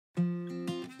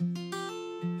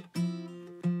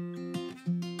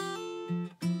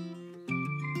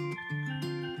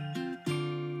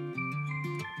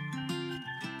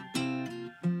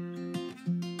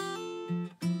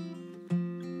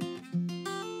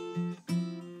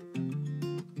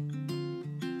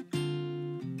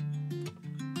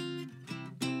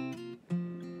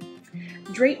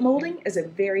Drape molding is a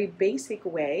very basic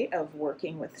way of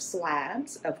working with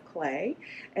slabs of clay,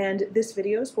 and this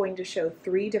video is going to show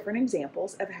 3 different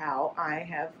examples of how I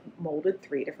have molded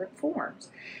 3 different forms.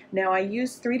 Now I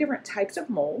use 3 different types of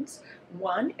molds.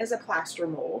 One is a plaster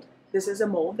mold. This is a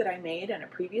mold that I made in a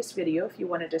previous video. If you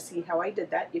wanted to see how I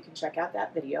did that, you can check out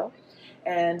that video.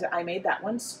 And I made that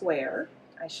one square.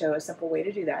 I show a simple way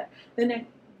to do that.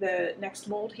 The next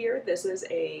mold here, this is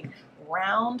a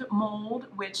round mold,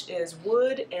 which is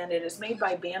wood, and it is made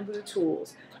by Bamboo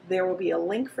Tools. There will be a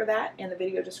link for that in the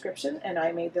video description, and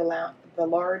I made the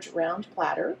large round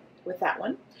platter with that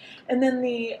one. And then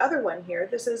the other one here,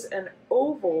 this is an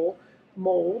oval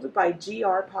mold by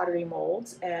Pottery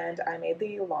Molds, and I made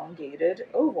the elongated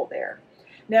oval there.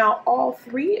 Now all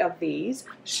 3 of these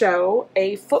show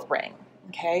a foot ring.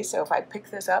 Okay, so if I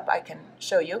pick this up, I can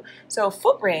show you. So a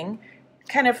foot ring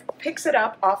kind of picks it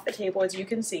up off the table. As you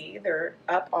can see, they're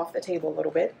up off the table a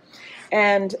little bit.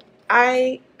 And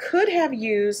I could have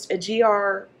used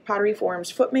a Pottery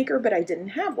Forms foot maker, but I didn't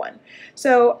have one.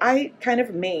 So I kind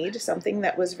of made something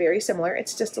that was very similar.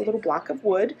 It's just a little block of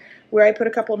wood where I put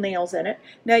a couple nails in it.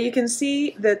 Now you can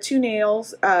see the 2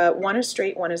 nails, one is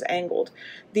straight, one is angled.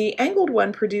 The angled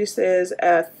one produces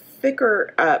a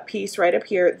thicker piece right up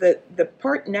here. The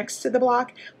part next to the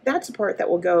block, that's the part that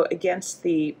will go against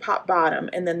the pot bottom,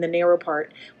 and then the narrow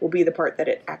part will be the part that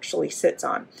it actually sits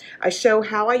on. I show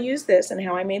how I use this and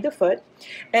how I made the foot.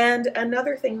 And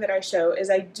another thing that I show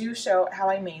is I do show how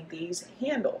I made these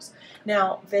handles.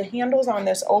 Now the handles on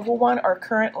this oval one are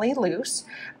currently loose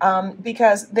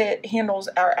because the handles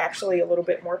are actually a little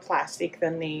bit more plastic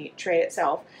than the tray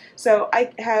itself. So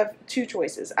I have 2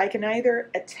 choices. I can either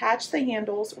attach the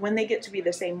handles when they get to be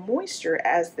the same moisture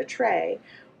as the tray,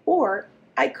 or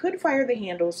I could fire the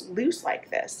handles loose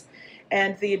like this.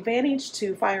 And the advantage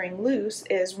to firing loose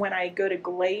is when I go to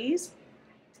glaze,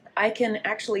 I can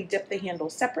actually dip the handle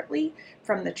separately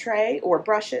from the tray or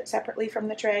brush it separately from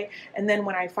the tray, and then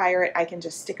when I fire it I can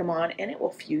just stick them on and it will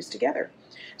fuse together.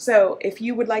 So if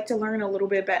you would like to learn a little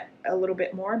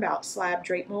bit more about slab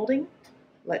drape molding,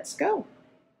 let's go.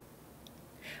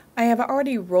 I have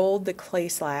already rolled the clay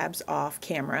slabs off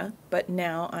camera, but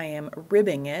now I am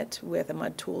ribbing it with a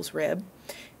Mud Tools rib.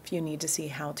 If you need to see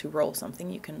how to roll something,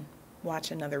 you can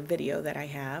watch another video that I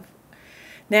have.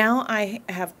 Now I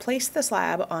have placed the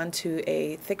slab onto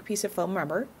a thick piece of foam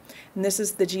rubber, and this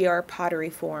is the Pottery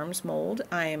Forms mold.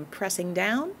 I am pressing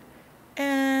down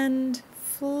and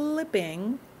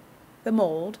flipping the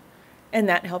mold, and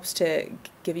that helps to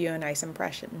give you a nice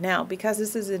impression. Now, because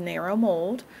this is a narrow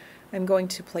mold, I'm going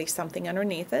to place something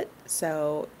underneath it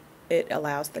so it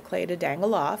allows the clay to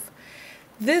dangle off.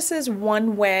 This is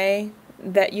one way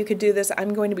that you could do this.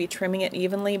 I'm going to be trimming it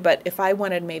evenly, but if I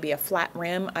wanted maybe a flat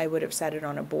rim, I would have set it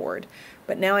on a board.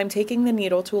 But now I'm taking the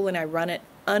needle tool and I run it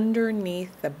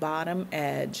underneath the bottom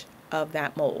edge of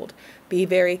that mold. Be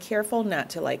very careful not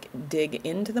to like dig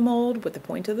into the mold with the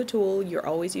point of the tool. You're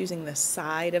always using the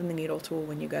side of the needle tool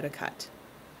when you go to cut.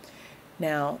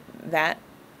 Now that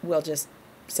will just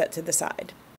set to the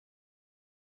side.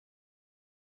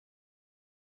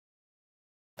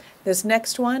 This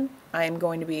next one, I'm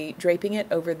going to be draping it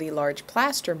over the large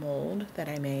plaster mold that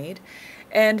I made,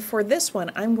 and for this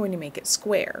one I'm going to make it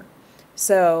square.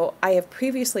 So I have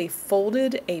previously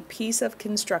folded a piece of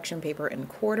construction paper in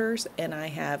quarters and I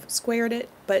have squared it,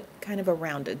 but kind of a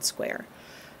rounded square.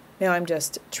 Now I'm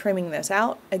just trimming this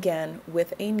out again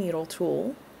with a needle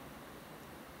tool,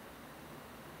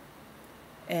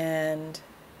 and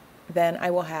then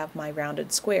I will have my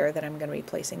rounded square that I'm going to be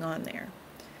placing on there.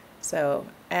 So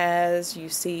as you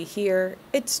see here,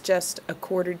 it's just a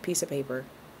quartered piece of paper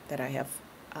that I have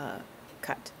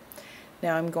cut.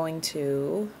 Now I'm going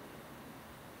to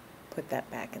put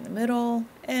that back in the middle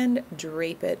and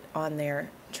drape it on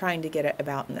there, trying to get it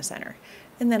about in the center.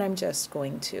 And then I'm just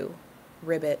going to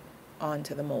rib it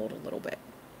onto the mold a little bit.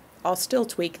 I'll still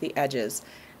tweak the edges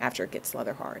after it gets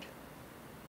leather hard.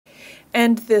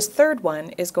 And this third one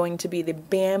is going to be the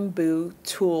Bamboo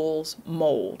Tools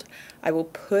mold. I will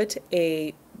put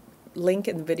a link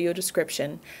in the video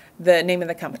description. The name of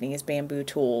the company is Bamboo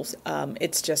Tools.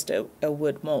 It's just a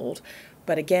wood mold.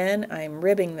 But again, I'm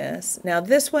ribbing this. Now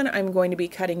this one I'm going to be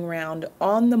cutting round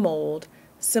on the mold,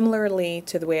 similarly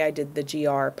to the way I did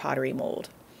the Pottery mold.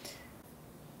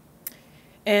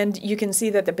 And you can see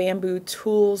that the Bamboo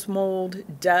Tools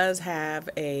mold does have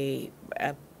a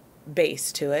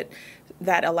base to it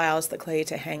that allows the clay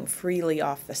to hang freely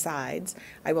off the sides.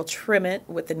 I will trim it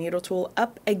with the needle tool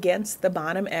up against the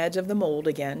bottom edge of the mold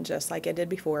again, just like I did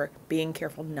before, being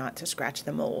careful not to scratch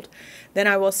the mold. Then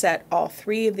I will set all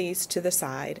 3 of these to the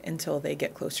side until they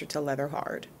get closer to leather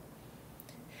hard.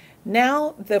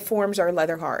 Now the forms are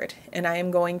leather hard, and I am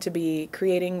going to be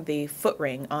creating the foot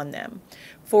ring on them.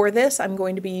 For this, I'm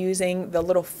going to be using the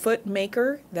little foot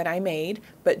maker that I made,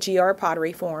 but GR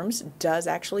Pottery Forms does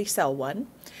actually sell one.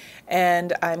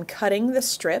 And I'm cutting the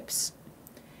strips,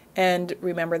 and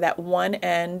remember that one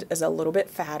end is a little bit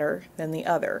fatter than the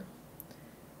other.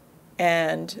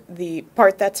 And the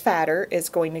part that's fatter is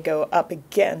going to go up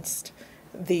against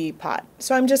the pot.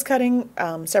 So I'm just cutting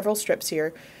several strips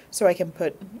here so I can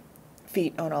put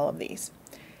feet on all of these.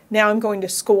 Now I'm going to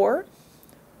score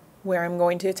where I'm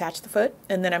going to attach the foot,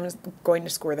 and then I'm going to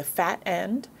score the fat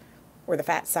end, or the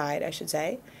fat side I should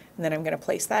say, and then I'm going to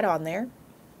place that on there.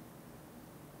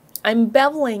 I'm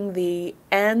beveling the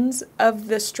ends of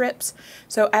the strips,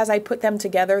 so as I put them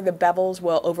together the bevels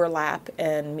will overlap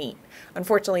and meet.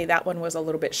 Unfortunately that one was a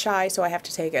little bit shy, so I have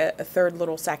to take a third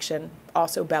little section,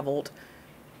 also beveled,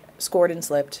 scored and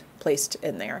slipped, placed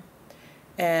in there.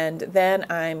 And then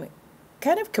I'm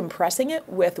kind of compressing it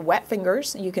with wet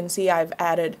fingers. You can see I've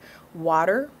added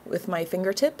water with my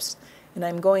fingertips, and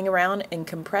I'm going around and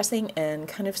compressing and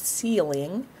kind of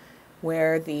sealing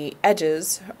where the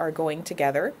edges are going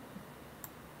together.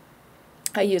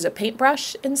 I use a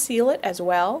paintbrush and seal it as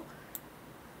well.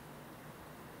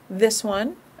 This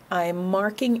one, I'm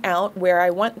marking out where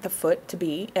I want the foot to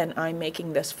be, and I'm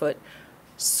making this foot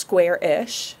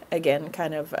square-ish, again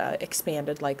kind of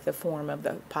expanded like the form of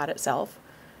the pot itself.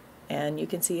 And you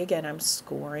can see again I'm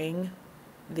scoring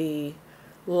the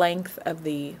length of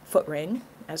the foot ring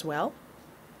as well.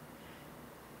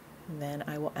 And then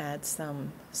I will add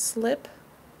some slip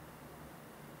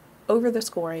over the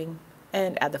scoring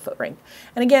and add the foot ring.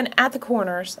 And again at the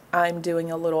corners I'm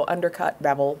doing a little undercut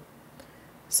bevel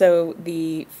so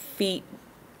the feet,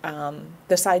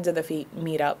 the sides of the feet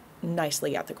meet up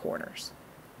nicely at the corners.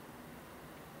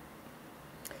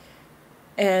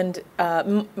 And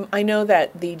I know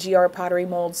that the GR pottery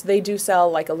molds, they do sell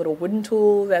like a little wooden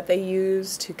tool that they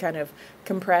use to kind of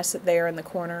compress it there in the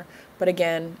corner. But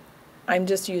again, I'm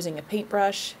just using a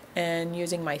paintbrush and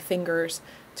using my fingers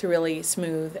to really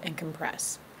smooth and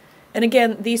compress. And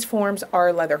again, these forms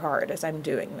are leather hard as I'm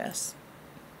doing this.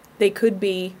 They could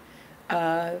be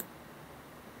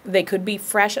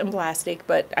fresh and plastic,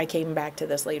 but I came back to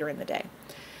this later in the day.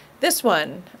 This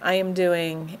one, I am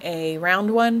doing a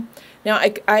round one. Now,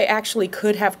 I actually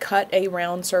could have cut a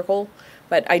round circle,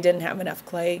 but I didn't have enough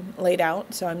clay laid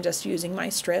out, so I'm just using my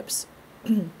strips.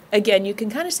 Again, you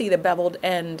can kind of see the beveled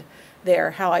end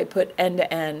there, how I put end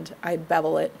to end. I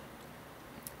bevel it,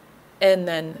 and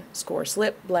then score,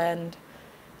 slip, blend,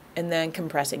 and then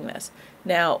compressing this.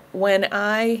 Now, when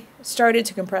I started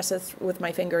to compress this with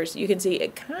my fingers, you can see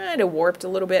it kind of warped a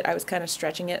little bit. I was kind of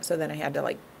stretching it, so then I had to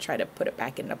like try to put it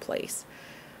back into place.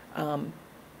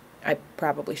 I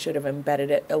probably should have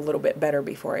embedded it a little bit better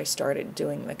before I started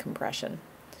doing the compression.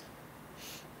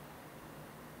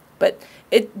 But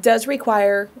it does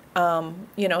require,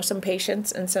 you know, some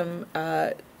patience and some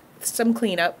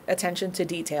cleanup, attention to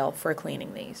detail for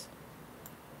cleaning these.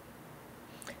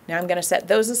 Now I'm going to set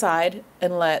those aside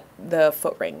and let the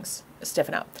foot rings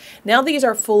stiffen up. Now these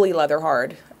are fully leather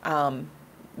hard.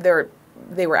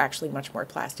 They were actually much more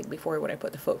plastic before when I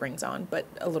put the foot rings on, but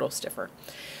a little stiffer.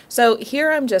 So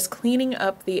here I'm just cleaning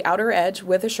up the outer edge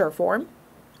with a surform.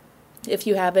 If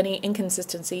you have any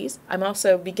inconsistencies, I'm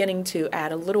also beginning to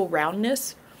add a little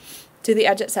roundness to the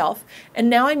edge itself. And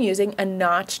now I'm using a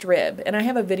notched rib, and I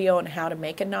have a video on how to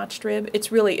make a notched rib.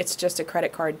 It's just a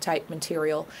credit card type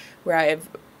material where I've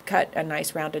cut a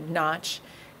nice rounded notch.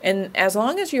 And as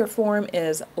long as your form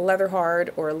is leather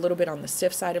hard or a little bit on the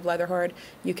stiff side of leather hard,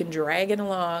 you can drag it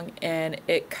along and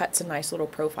it cuts a nice little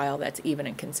profile that's even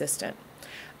and consistent.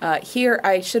 Here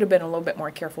I should have been a little bit more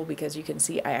careful because you can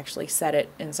see I actually set it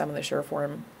in some of the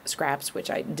surform scraps, which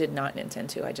I did not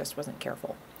intend to. I just wasn't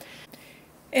careful.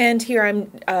 And here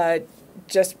I'm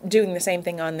just doing the same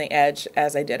thing on the edge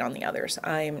as I did on the others.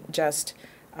 I'm just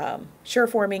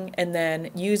surforming and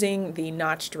then using the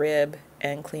notched rib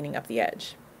and cleaning up the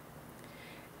edge.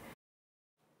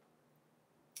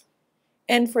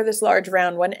 And for this large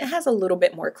round one, it has a little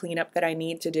bit more cleanup that I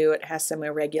need to do. It has some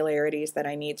irregularities that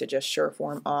I need to just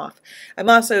surform off. I'm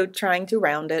also trying to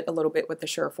round it a little bit with the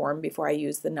surform before I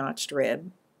use the notched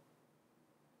rib.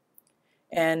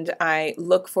 And I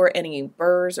look for any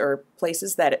burrs or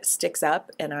places that it sticks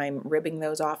up, and I'm ribbing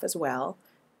those off as well.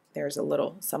 There's a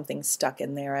little something stuck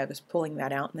in there. I was pulling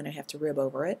that out, and then I have to rib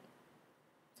over it.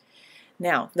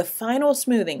 Now, the final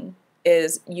smoothing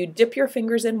is you dip your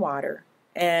fingers in water,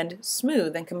 and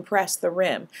smooth and compress the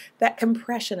rim. That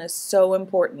compression is so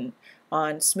important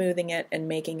on smoothing it and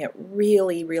making it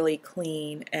really, really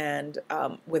clean and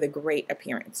with a great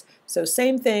appearance. So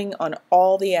same thing on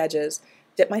all the edges,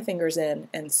 dip my fingers in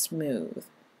and smooth.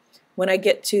 When I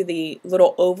get to the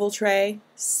little oval tray,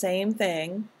 same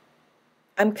thing.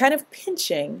 I'm kind of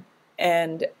pinching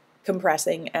and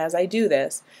compressing as I do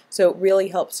this, so it really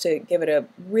helps to give it a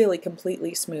really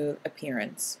completely smooth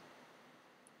appearance.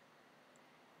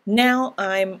 Now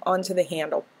I'm onto the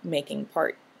handle making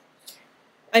part.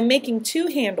 I'm making two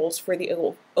handles for the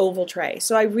oval tray,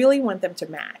 so I really want them to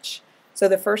match. So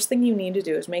the first thing you need to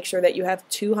do is make sure that you have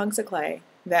two hunks of clay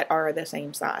that are the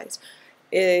same size.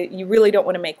 You really don't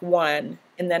want to make one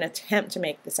and then attempt to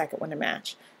make the second one to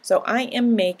match. So I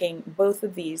am making both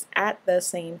of these at the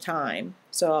same time.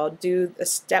 So I'll do a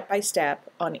step by step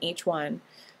on each one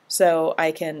so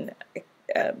I can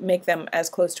make them as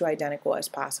close to identical as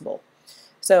possible.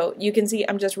 So you can see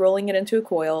I'm just rolling it into a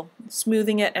coil,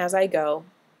 smoothing it as I go.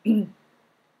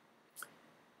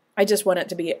 I just want it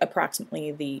to be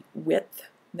approximately the width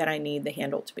that I need the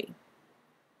handle to be.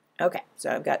 Okay, so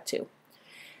I've got two.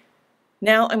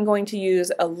 Now I'm going to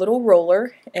use a little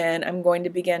roller and I'm going to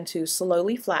begin to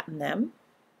slowly flatten them.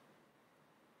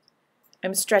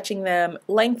 I'm stretching them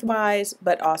lengthwise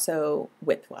but also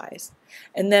widthwise.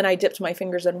 And then I dipped my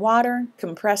fingers in water,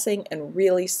 compressing and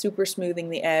really super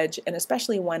smoothing the edge, and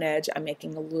especially one edge I'm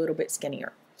making a little bit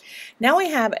skinnier. Now I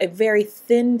have a very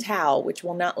thin towel which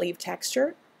will not leave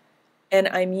texture, and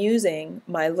I'm using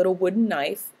my little wooden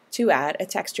knife to add a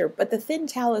texture. But the thin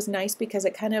towel is nice because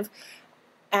it kind of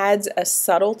adds a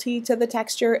subtlety to the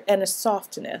texture and a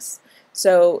softness,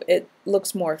 so it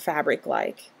looks more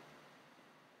fabric-like.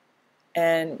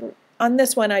 And on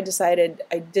this one I decided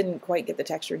I didn't quite get the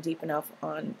texture deep enough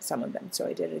on some of them, so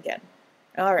I did it again.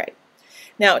 Alright,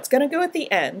 now it's going to go at the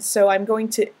end, so I'm going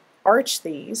to arch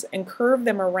these and curve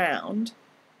them around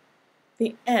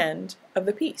the end of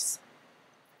the piece.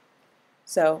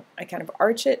 So I kind of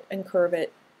arch it and curve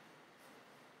it,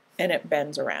 and it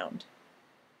bends around.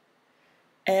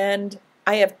 And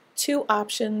I have two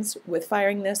options with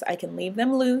firing this. I can leave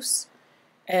them loose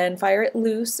and fire it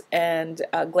loose and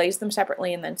glaze them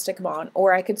separately and then stick them on,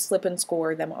 or I could slip and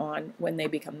score them on when they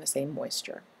become the same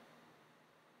moisture.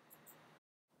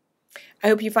 I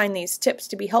hope you find these tips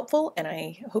to be helpful, and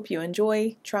I hope you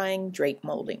enjoy trying drape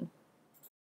molding.